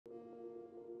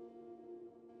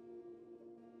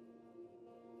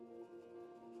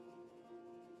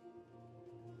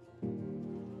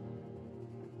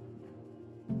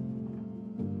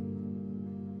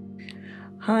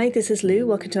Hi, this is Lou,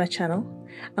 welcome to my channel,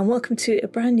 and welcome to a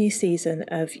brand new season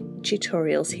of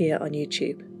tutorials here on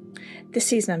YouTube. This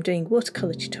season I'm doing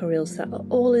watercolour tutorials that are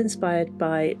all inspired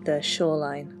by the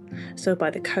shoreline, so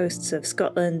by the coasts of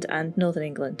Scotland and Northern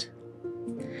England.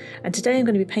 And today I'm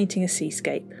going to be painting a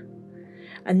seascape.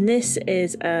 And this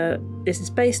is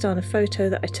based on a photo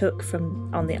that I took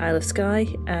on the Isle of Skye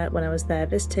when I was there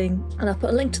visiting, and I'll put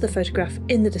a link to the photograph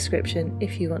in the description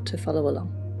if you want to follow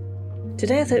along.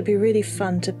 Today I thought it'd be really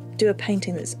fun to do a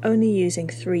painting that's only using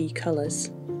 3 colours.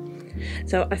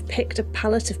 So I've picked a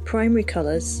palette of primary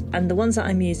colours, and the ones that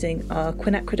I'm using are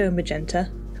Quimacridone Magenta,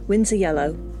 Winsor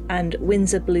Yellow and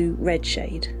Winsor Blue Red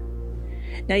shade.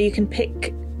 Now you can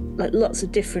pick lots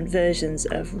of different versions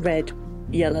of red,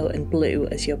 yellow and blue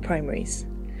as your primaries.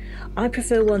 I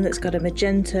prefer one that's got a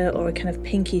magenta or a kind of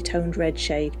pinky toned red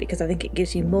shade because I think it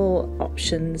gives you more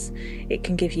options. It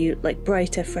can give you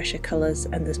brighter, fresher colours,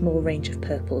 and there's more range of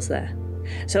purples there.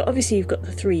 So obviously you've got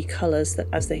the 3 colours that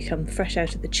as they come fresh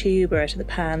out of the tube or out of the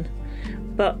pan,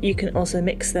 but you can also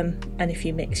mix them, and if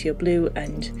you mix your blue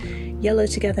and yellow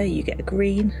together you get a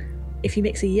green. If you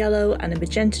mix a yellow and a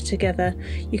magenta together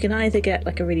you can either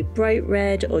get a really bright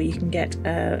red or you can get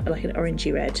an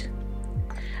orangey red.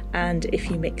 And if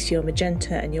you mix your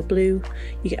magenta and your blue,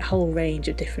 you get a whole range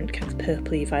of different kind of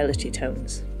purpley, violety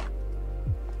tones.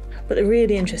 But the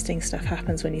really interesting stuff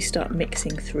happens when you start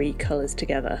mixing 3 colours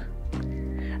together.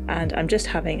 And I'm just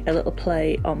having a little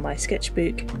play on my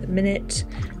sketchbook at the minute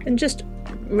and just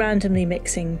randomly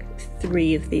mixing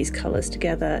 3 of these colours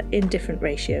together in different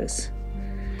ratios.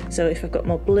 So if I've got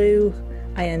more blue,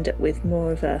 I end up with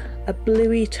more of a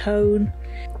bluey tone.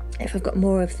 If I've got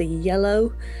more of the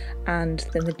yellow and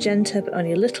the magenta but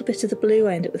only a little bit of the blue,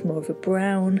 I end up with more of a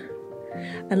brown.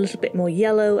 And a little bit more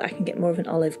yellow, I can get more of an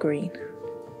olive green.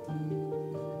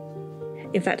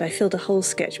 In fact, I filled a whole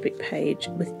sketchbook page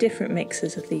with different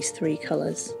mixes of these 3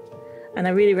 colours. And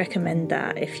I really recommend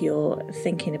that if you're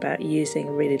thinking about using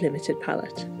a really limited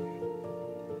palette.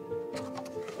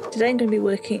 Today I'm going to be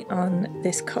working on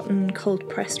this cotton cold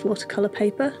pressed watercolour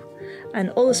paper, and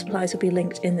all the supplies will be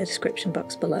linked in the description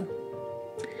box below.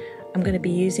 I'm going to be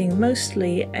using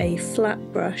mostly a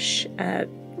flat brush.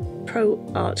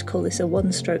 Pro Art call this a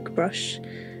 1-stroke brush,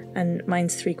 and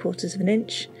mine's 3/4 of an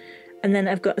inch. And then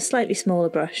I've got a slightly smaller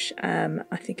brush,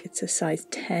 I think it's a size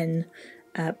 10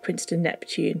 Princeton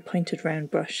Neptune pointed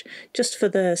round brush, just for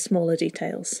the smaller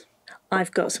details.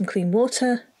 I've got some clean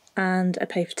water and a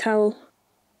paper towel.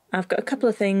 I've got a couple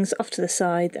of things off to the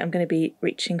side that I'm going to be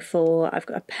reaching for. I've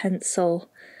got a pencil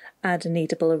and a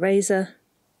kneadable eraser.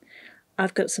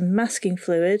 I've got some masking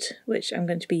fluid, which I'm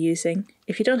going to be using.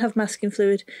 If you don't have masking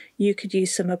fluid, you could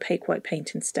use some opaque white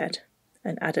paint instead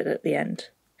and add it at the end.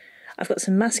 I've got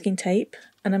some masking tape,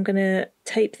 and I'm going to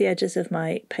tape the edges of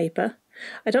my paper.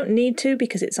 I don't need to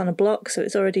because it's on a block, so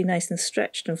it's already nice and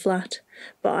stretched and flat,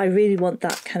 but I really want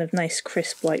that kind of nice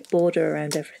crisp white border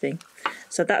around everything.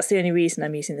 So that's the only reason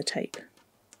I'm using the tape.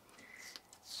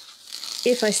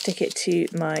 If I stick it to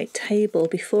my table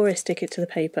before I stick it to the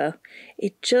paper,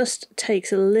 it just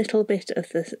takes a little bit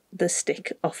of the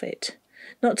stick off it.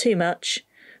 Not too much,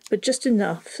 but just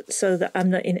enough so that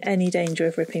I'm not in any danger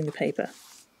of ripping the paper.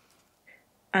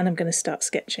 And I'm going to start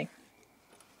sketching.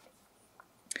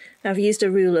 Now I've used a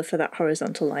ruler for that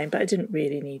horizontal line, but I didn't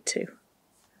really need to.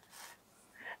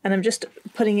 And I'm just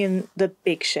putting in the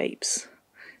big shapes.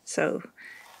 So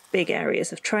big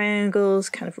areas of triangles,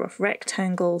 kind of rough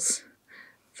rectangles,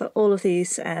 for all of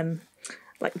these,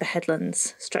 like the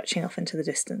headlands stretching off into the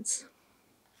distance.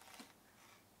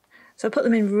 So I put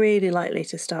them in really lightly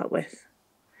to start with.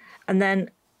 And then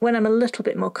when I'm a little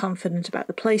bit more confident about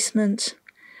the placement,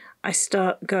 I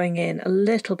start going in a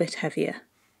little bit heavier.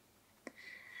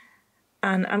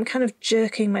 And I'm kind of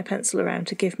jerking my pencil around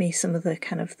to give me some of the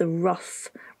kind of the rough,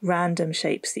 random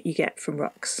shapes that you get from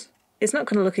rocks. It's not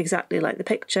going to look exactly like the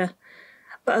picture,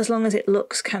 but as long as it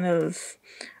looks kind of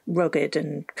rugged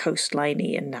and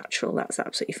coastliney and natural, that's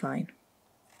absolutely fine.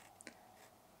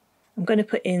 I'm going to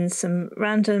put in some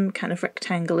random kind of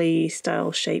rectangle-y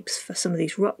style shapes for some of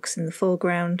these rocks in the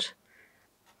foreground.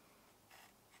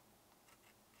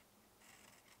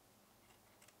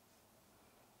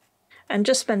 And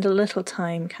just spend a little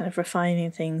time kind of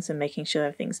refining things and making sure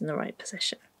everything's in the right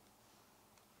position.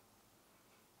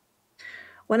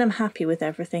 When I'm happy with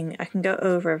everything, I can go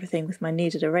over everything with my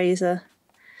kneaded eraser.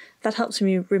 That helps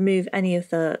me remove any of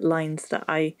the lines that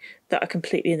are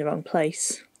completely in the wrong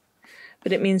place.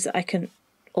 But it means that I can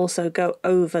also go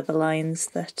over the lines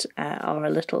that are a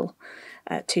little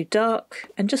too dark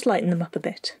and just lighten them up a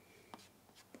bit.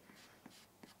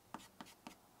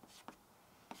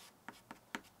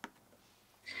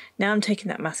 Now I'm taking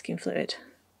that masking fluid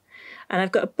And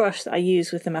I've got a brush that I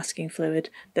use with the masking fluid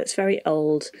that's very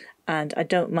old, and I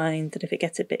don't mind that if it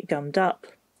gets a bit gummed up.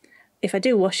 If I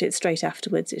do wash it straight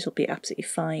afterwards, it'll be absolutely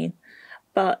fine.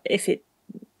 But if it,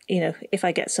 if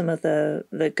I get some of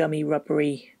the gummy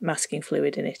rubbery masking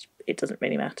fluid in it, it doesn't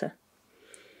really matter.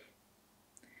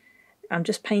 I'm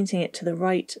just painting it to the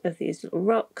right of these little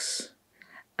rocks,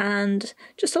 and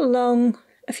just along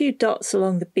a few dots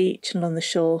along the beach and along the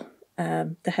shore,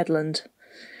 the headland,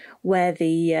 where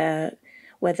the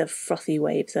frothy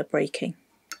waves are breaking.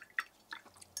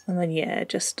 And then, yeah,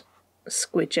 just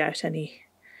squidge out any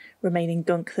remaining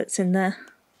gunk that's in there.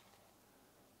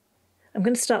 I'm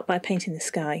going to start by painting the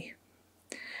sky.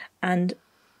 And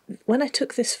when I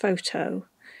took this photo,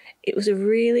 it was a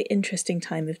really interesting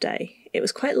time of day. It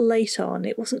was quite late on.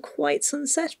 It wasn't quite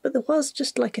sunset, but there was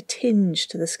just like a tinge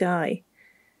to the sky.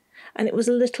 And it was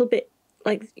a little bit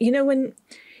like, when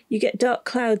you get dark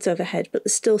clouds overhead, but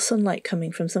there's still sunlight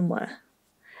coming from somewhere,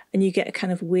 and you get a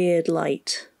kind of weird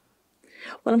light.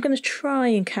 Well, I'm going to try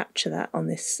and capture that on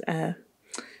this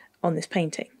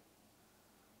painting.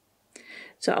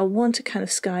 So I want a kind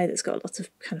of sky that's got lots of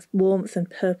kind of warmth and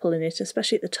purple in it,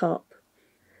 especially at the top.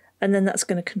 And then that's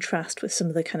going to contrast with some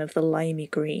of the kind of the limey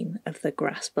green of the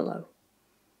grass below.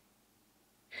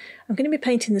 I'm going to be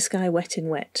painting the sky wet in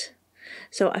wet.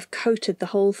 So I've coated the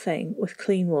whole thing with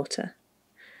clean water.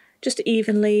 Just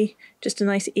evenly, just a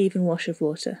nice even wash of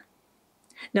water.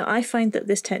 Now I find that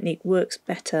this technique works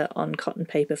better on cotton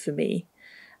paper for me.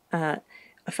 I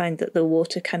find that the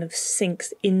water kind of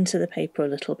sinks into the paper a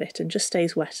little bit and just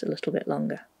stays wet a little bit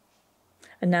longer.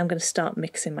 And now I'm going to start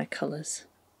mixing my colours.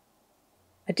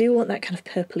 I do want that kind of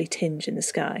purpley tinge in the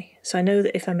sky, so I know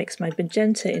that if I mix my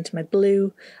magenta into my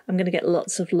blue, I'm going to get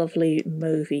lots of lovely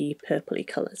mauvey purpley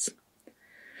colours.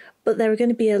 But they're going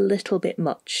to be a little bit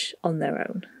much on their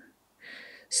own.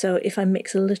 So if I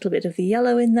mix a little bit of the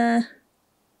yellow in there,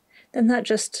 then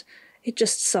it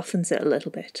just softens it a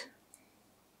little bit.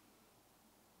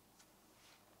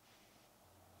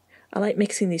 I like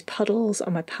mixing these puddles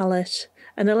on my palette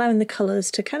and allowing the colours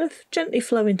to kind of gently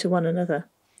flow into one another.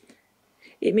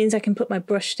 It means I can put my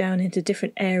brush down into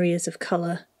different areas of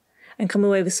colour and come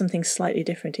away with something slightly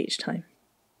different each time.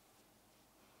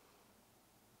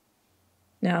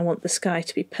 Now I want the sky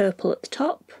to be purple at the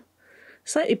top,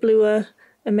 slightly bluer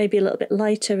and maybe a little bit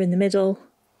lighter in the middle,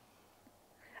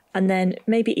 and then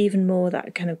maybe even more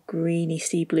that kind of greeny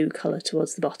sea blue colour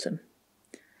towards the bottom.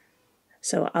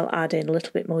 So I'll add in a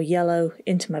little bit more yellow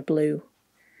into my blue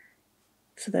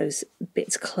for those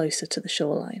bits closer to the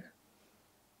shoreline.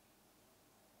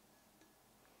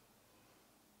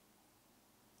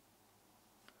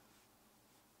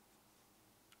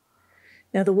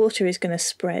 Now the water is going to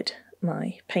spread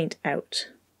my paint out,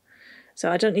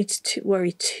 so I don't need to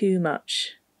worry too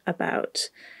much about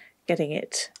getting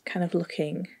it kind of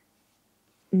looking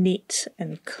neat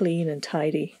and clean and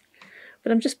tidy,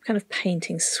 but I'm just kind of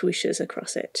painting swooshes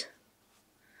across it.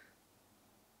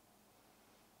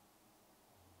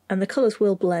 And the colours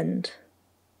will blend,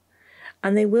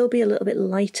 and they will be a little bit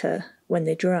lighter when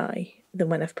they dry than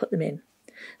when I've put them in,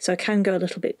 so I can go a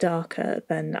little bit darker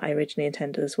than I originally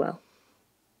intended as well.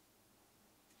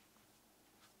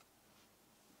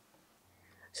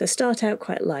 So start out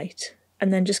quite light,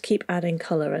 and then just keep adding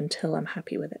colour until I'm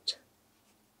happy with it.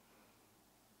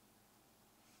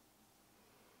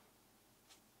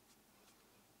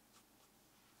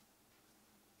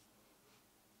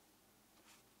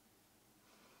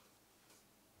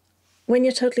 When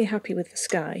you're totally happy with the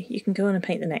sky, you can go on and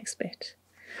paint the next bit.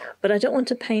 But I don't want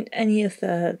to paint any of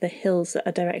the hills that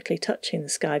are directly touching the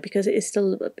sky because it is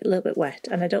still a little bit wet,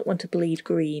 and I don't want to bleed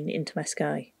green into my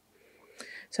sky.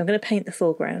 So I'm going to paint the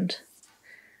foreground,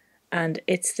 and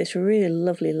it's this really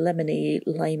lovely lemony,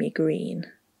 limey green,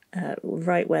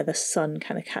 right where the sun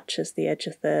kind of catches the edge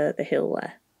of the hill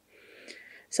there.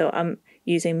 So I'm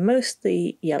using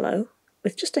mostly yellow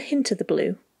with just a hint of the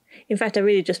blue. In fact, I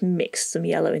really just mixed some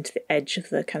yellow into the edge of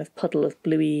the kind of puddle of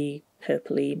bluey,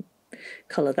 purpley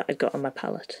colour that I've got on my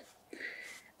palette.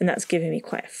 And that's giving me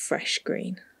quite a fresh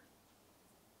green.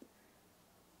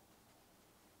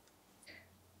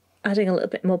 Adding a little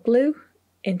bit more blue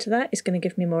into that is going to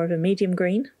give me more of a medium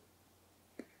green.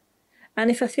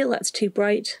 And if I feel that's too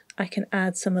bright, I can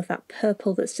add some of that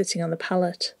purple that's sitting on the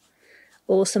palette,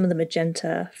 or some of the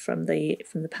magenta from the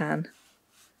pan,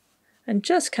 and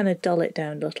just kind of dull it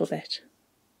down a little bit.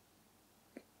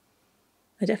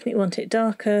 I definitely want it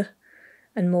darker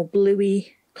and more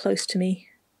bluey close to me.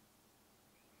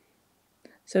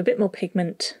 So a bit more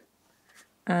pigment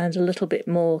and a little bit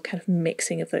more kind of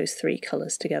mixing of those three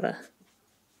colours together.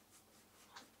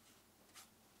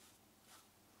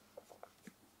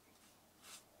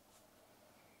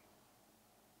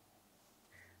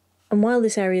 And while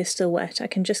this area is still wet, I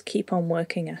can just keep on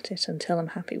working at it until I'm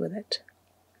happy with it.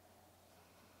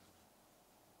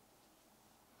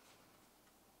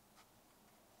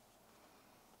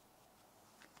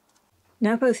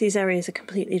 Now both these areas are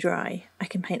completely dry, I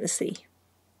can paint the sea.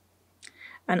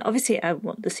 And obviously I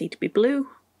want the sea to be blue,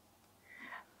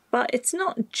 but it's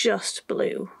not just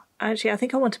blue. Actually, I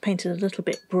think I want to paint it a little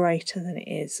bit brighter than it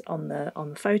is on the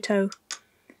photo.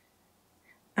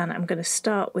 And I'm going to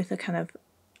start with a kind of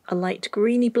a light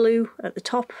greeny blue at the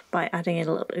top by adding in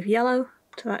a little bit of yellow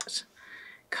to that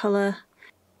colour.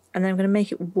 And then I'm going to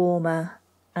make it warmer,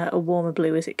 a warmer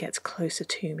blue as it gets closer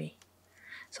to me.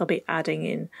 So I'll be adding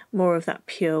in more of that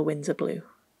pure Winsor blue.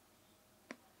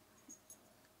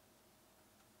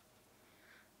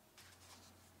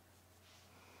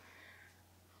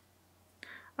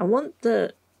 I want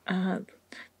the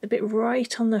bit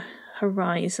right on the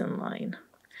horizon line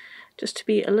just to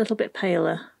be a little bit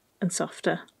paler and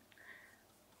softer.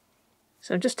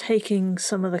 So I'm just taking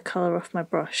some of the colour off my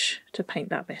brush to paint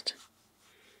that bit.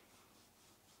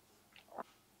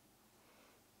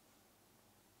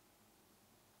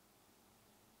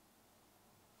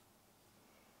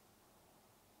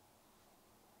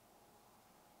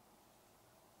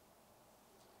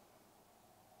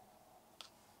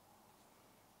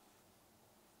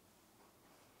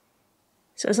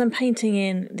 So as I'm painting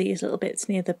in these little bits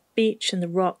near the beach and the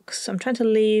rocks, I'm trying to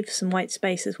leave some white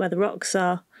spaces where the rocks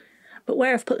are, but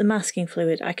where I've put the masking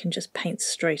fluid, I can just paint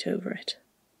straight over it.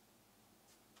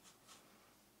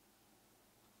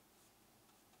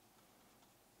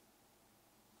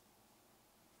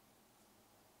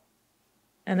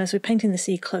 And as we're painting the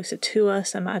sea closer to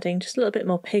us, I'm adding just a little bit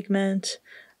more pigment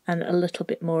and a little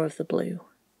bit more of the blue.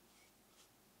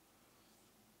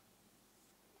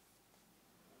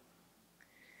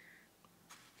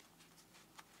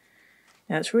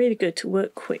 Now it's really good to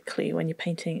work quickly when you're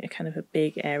painting a kind of a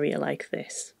big area like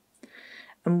this.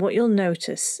 And what you'll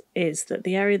notice is that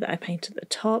the area that I painted at the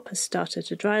top has started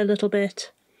to dry a little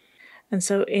bit. And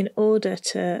so in order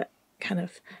to kind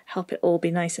of help it all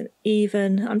be nice and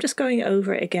even, I'm just going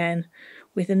over it again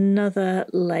with another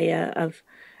layer of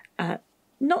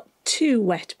not too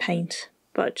wet paint,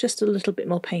 but just a little bit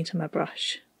more paint on my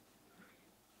brush.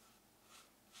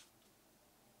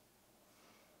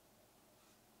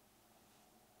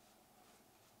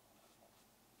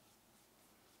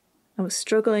 I was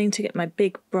struggling to get my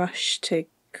big brush to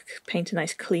paint a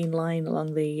nice clean line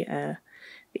along the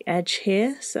edge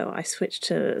here, so I switched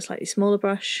to a slightly smaller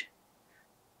brush.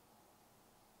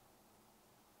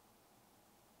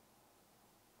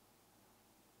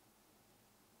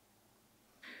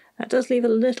 That does leave a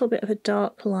little bit of a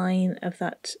dark line of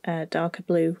that darker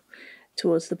blue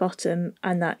towards the bottom,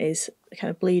 and that is kind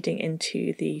of bleeding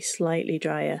into the slightly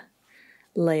drier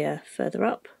layer further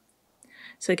up.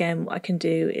 So again, what I can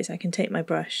do is I can take my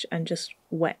brush and just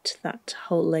wet that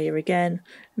whole layer again,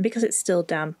 and because it's still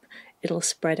damp, it'll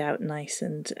spread out nice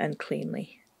and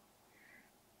cleanly.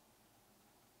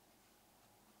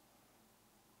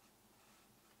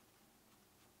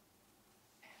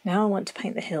 Now I want to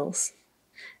paint the hills.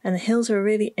 And the hills are a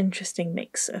really interesting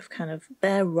mix of kind of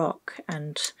bare rock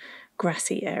and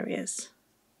grassy areas.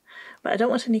 But I don't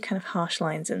want any kind of harsh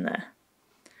lines in there.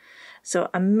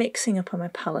 So I'm mixing up on my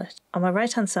palette. On my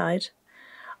right hand side,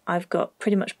 I've got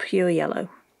pretty much pure yellow.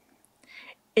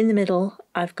 In the middle,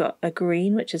 I've got a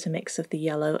green, which is a mix of the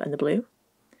yellow and the blue.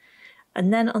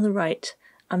 And then on the right,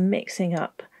 I'm mixing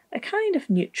up a kind of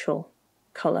neutral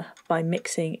colour by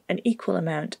mixing an equal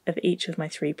amount of each of my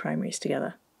three primaries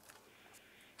together.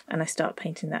 And I start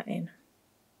painting that in.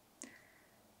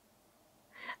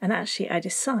 And actually I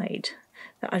decide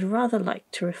that I'd rather like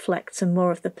to reflect some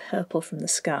more of the purple from the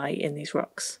sky in these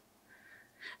rocks.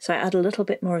 So I add a little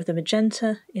bit more of the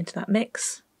magenta into that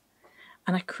mix,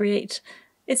 and I create,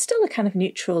 it's still a kind of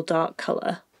neutral dark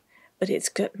colour, but it's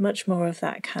got much more of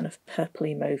that kind of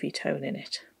purpley mauvey tone in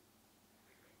it.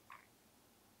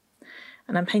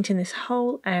 And I'm painting this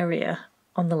whole area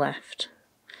on the left,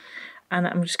 and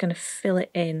I'm just going to fill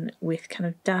it in with kind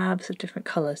of dabs of different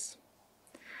colours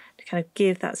to kind of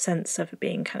give that sense of it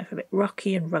being kind of a bit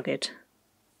rocky and rugged.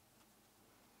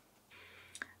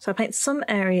 So I paint some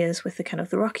areas with the kind of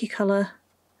the rocky colour,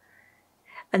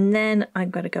 and then I'm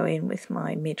going to go in with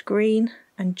my mid-green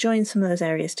and join some of those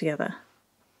areas together.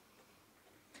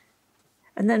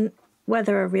 And then where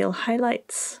there are real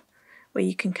highlights, where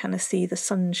you can kind of see the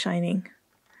sun shining,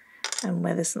 and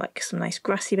where there's like some nice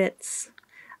grassy bits,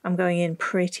 I'm going in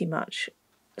pretty much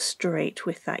straight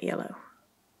with that yellow.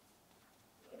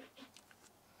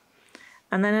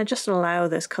 And then I just allow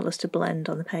those colours to blend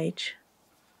on the page.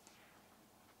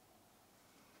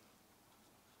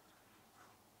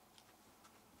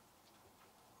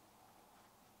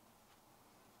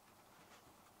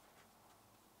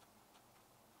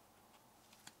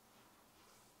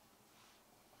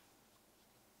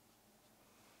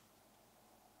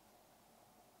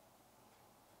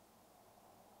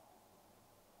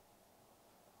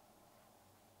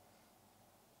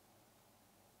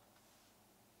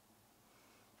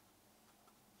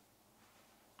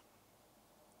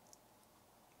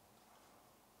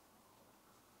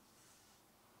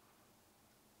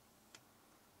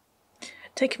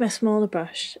 Taking my smaller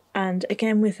brush, and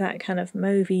again with that kind of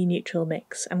mauvey neutral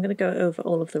mix, I'm going to go over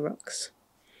all of the rocks.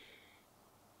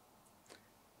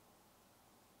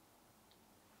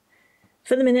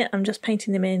 For the minute I'm just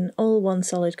painting them in all one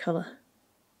solid colour.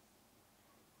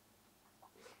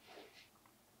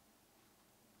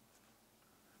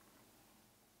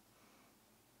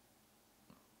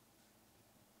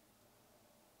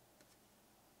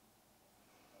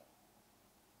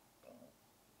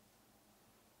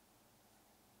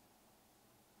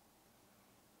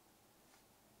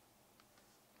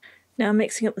 Now I'm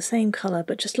mixing up the same colour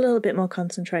but just a little bit more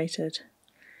concentrated,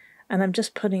 and I'm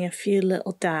just putting a few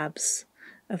little dabs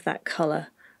of that colour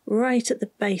right at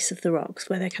the base of the rocks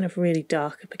where they're kind of really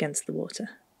dark up against the water.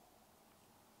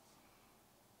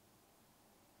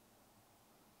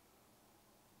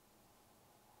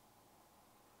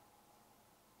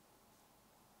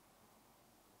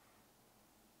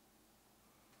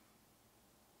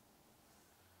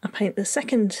 I'll paint the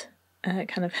second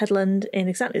kind of headland in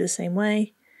exactly the same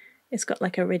way. It's got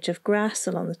like a ridge of grass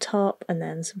along the top and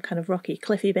then some kind of rocky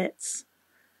cliffy bits.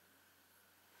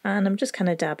 And I'm just kind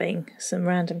of dabbing some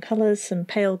random colours, some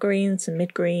pale green, some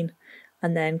mid-green,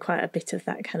 and then quite a bit of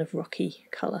that kind of rocky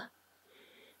colour.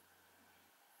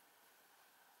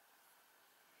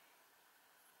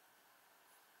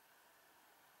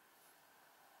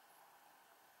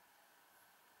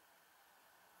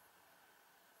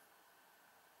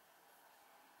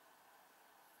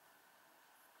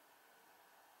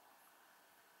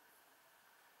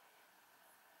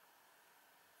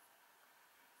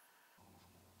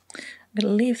 I'm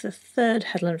going to leave the third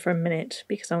headland for a minute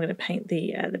because I'm going to paint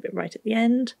the bit right at the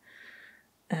end,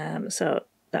 so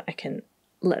that I can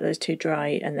let those two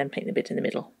dry and then paint the bit in the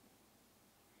middle.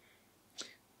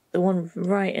 The one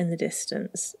right in the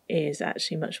distance is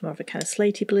actually much more of a kind of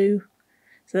slaty blue,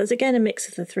 so that's again a mix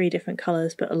of the three different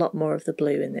colours but a lot more of the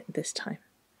blue in it this time.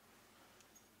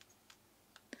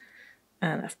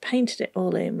 And I've painted it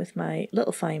all in with my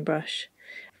little fine brush.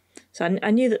 So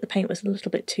I knew that the paint was a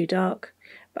little bit too dark,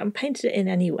 but I'm painted it in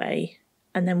anyway,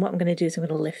 and then what I'm going to do is I'm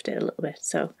going to lift it a little bit.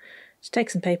 So just take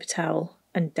some paper towel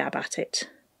and dab at it,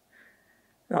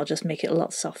 and I'll just make it a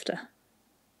lot softer.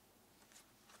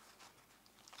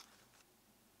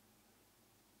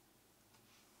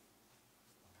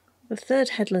 The third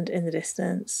headland in the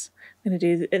distance, I'm going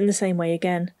to do it in the same way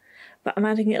again, but I'm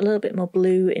adding a little bit more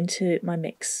blue into my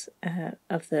mix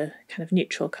of the kind of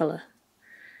neutral colour.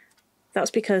 That's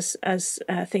because as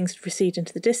things recede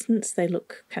into the distance, they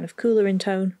look kind of cooler in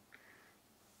tone.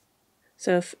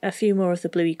 So a few more of the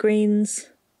bluey greens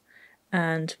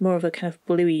and more of a kind of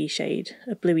bluey shade,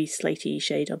 a bluey slaty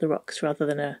shade on the rocks rather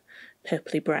than a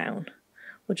purpley brown.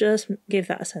 We'll just give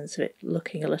that a sense of it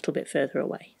looking a little bit further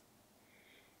away.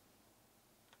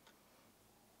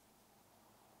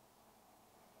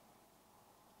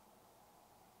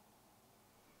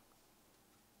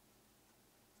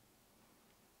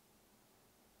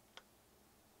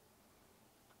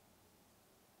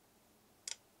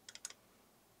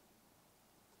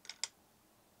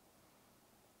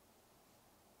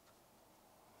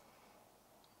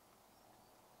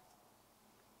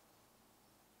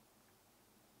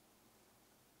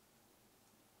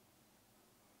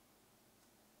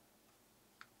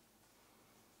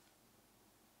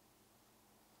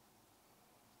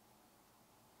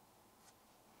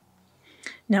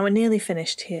 Now we're nearly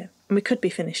finished here, and we could be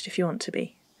finished if you want to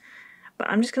be, but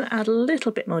I'm just going to add a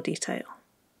little bit more detail.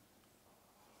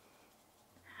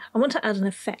 I want to add an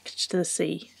effect to the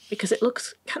sea because it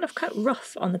looks kind of quite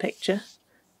rough on the picture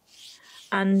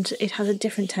and it has a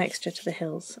different texture to the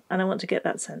hills, and I want to get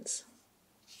that sense.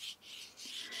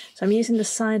 So I'm using the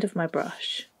side of my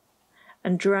brush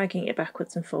and dragging it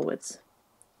backwards and forwards.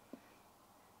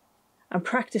 I'm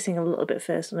practicing a little bit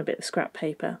first on a bit of scrap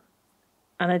paper,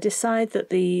 and I decide that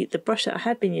the brush that I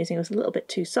had been using was a little bit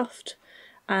too soft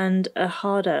and a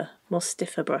harder, more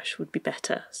stiffer brush would be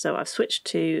better. So I've switched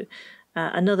to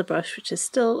another brush which is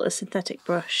still a synthetic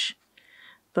brush,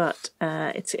 but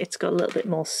it's got a little bit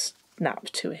more snap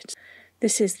to it.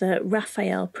 This is the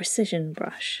Raphael Precision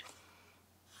Brush,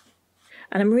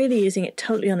 and I'm really using it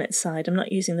totally on its side. I'm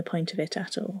not using the point of it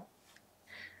at all.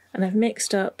 And I've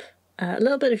mixed up a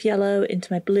little bit of yellow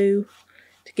into my blue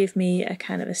to give me a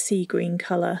kind of a sea green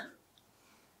colour.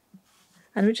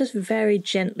 And I'm just very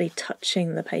gently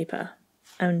touching the paper.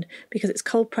 And because it's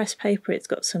cold pressed paper, it's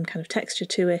got some kind of texture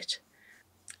to it.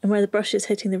 And where the brush is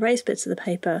hitting the raised bits of the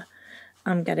paper,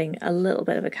 I'm getting a little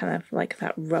bit of a kind of like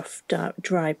that rough, dark,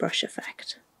 dry brush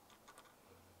effect.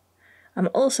 I'm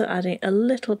also adding a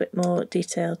little bit more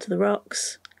detail to the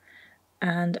rocks,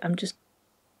 and I'm just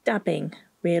dabbing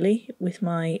really with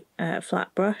my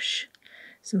flat brush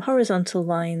some horizontal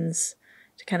lines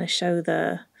to kind of show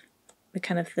the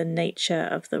kind of the nature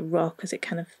of the rock, as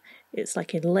it's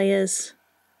like in layers,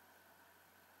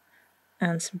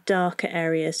 and some darker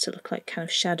areas to look like kind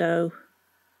of shadow.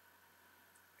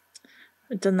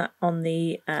 I've done that on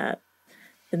the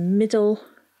middle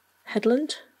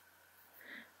headland,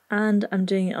 and I'm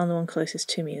doing it on the one closest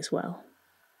to me as well.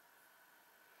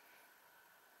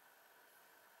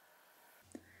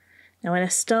 Now when I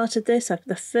started this,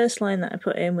 the first line that I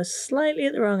put in was slightly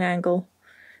at the wrong angle,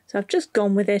 so I've just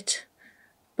gone with it,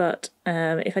 but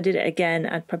if I did it again,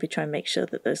 I'd probably try and make sure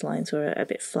that those lines were a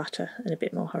bit flatter and a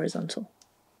bit more horizontal.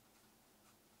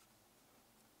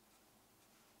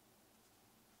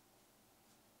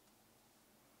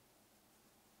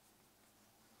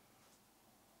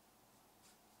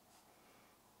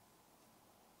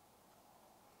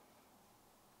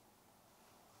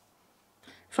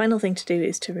 Final thing to do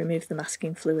is to remove the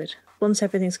masking fluid once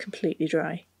everything's completely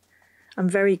dry. I'm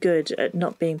very good at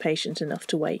not being patient enough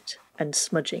to wait and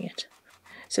smudging it.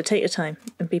 So take your time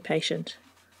and be patient.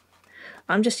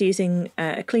 I'm just using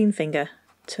a clean finger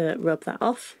to rub that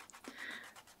off,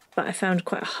 but I found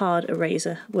quite a hard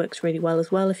eraser works really well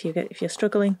as well if you're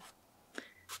struggling.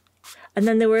 And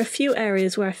then there were a few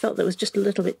areas where I felt there was just a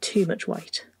little bit too much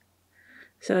white.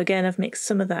 So again, I've mixed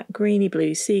some of that greeny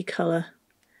blue sea colour,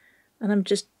 and I'm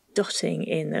just dotting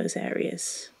in those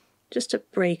areas, just to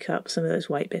break up some of those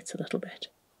white bits a little bit.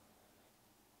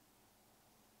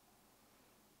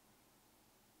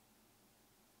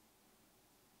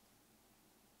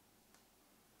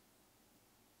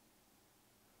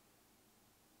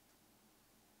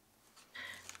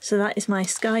 So that is my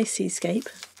Skye seascape,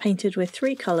 painted with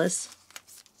 3 colours.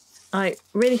 I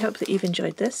really hope that you've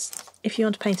enjoyed this. If you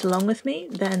want to paint along with me,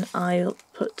 then I'll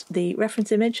put the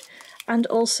reference image and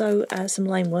also some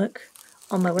line work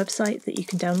on my website that you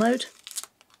can download.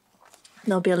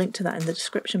 There'll be a link to that in the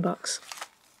description box.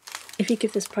 If you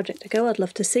give this project a go, I'd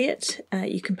love to see it.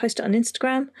 You can post it on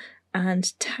Instagram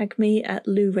and tag me at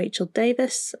Lou Rachel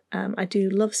Davis. I do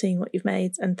love seeing what you've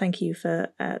made, and thank you for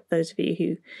those of you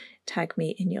who tag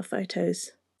me in your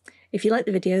photos. If you like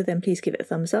the video, then please give it a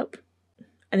thumbs up.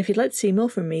 And if you'd like to see more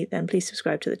from me, then please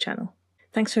subscribe to the channel.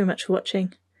 Thanks very much for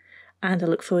watching, and I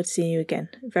look forward to seeing you again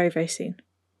very, very soon.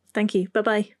 Thank you.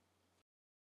 Bye-bye.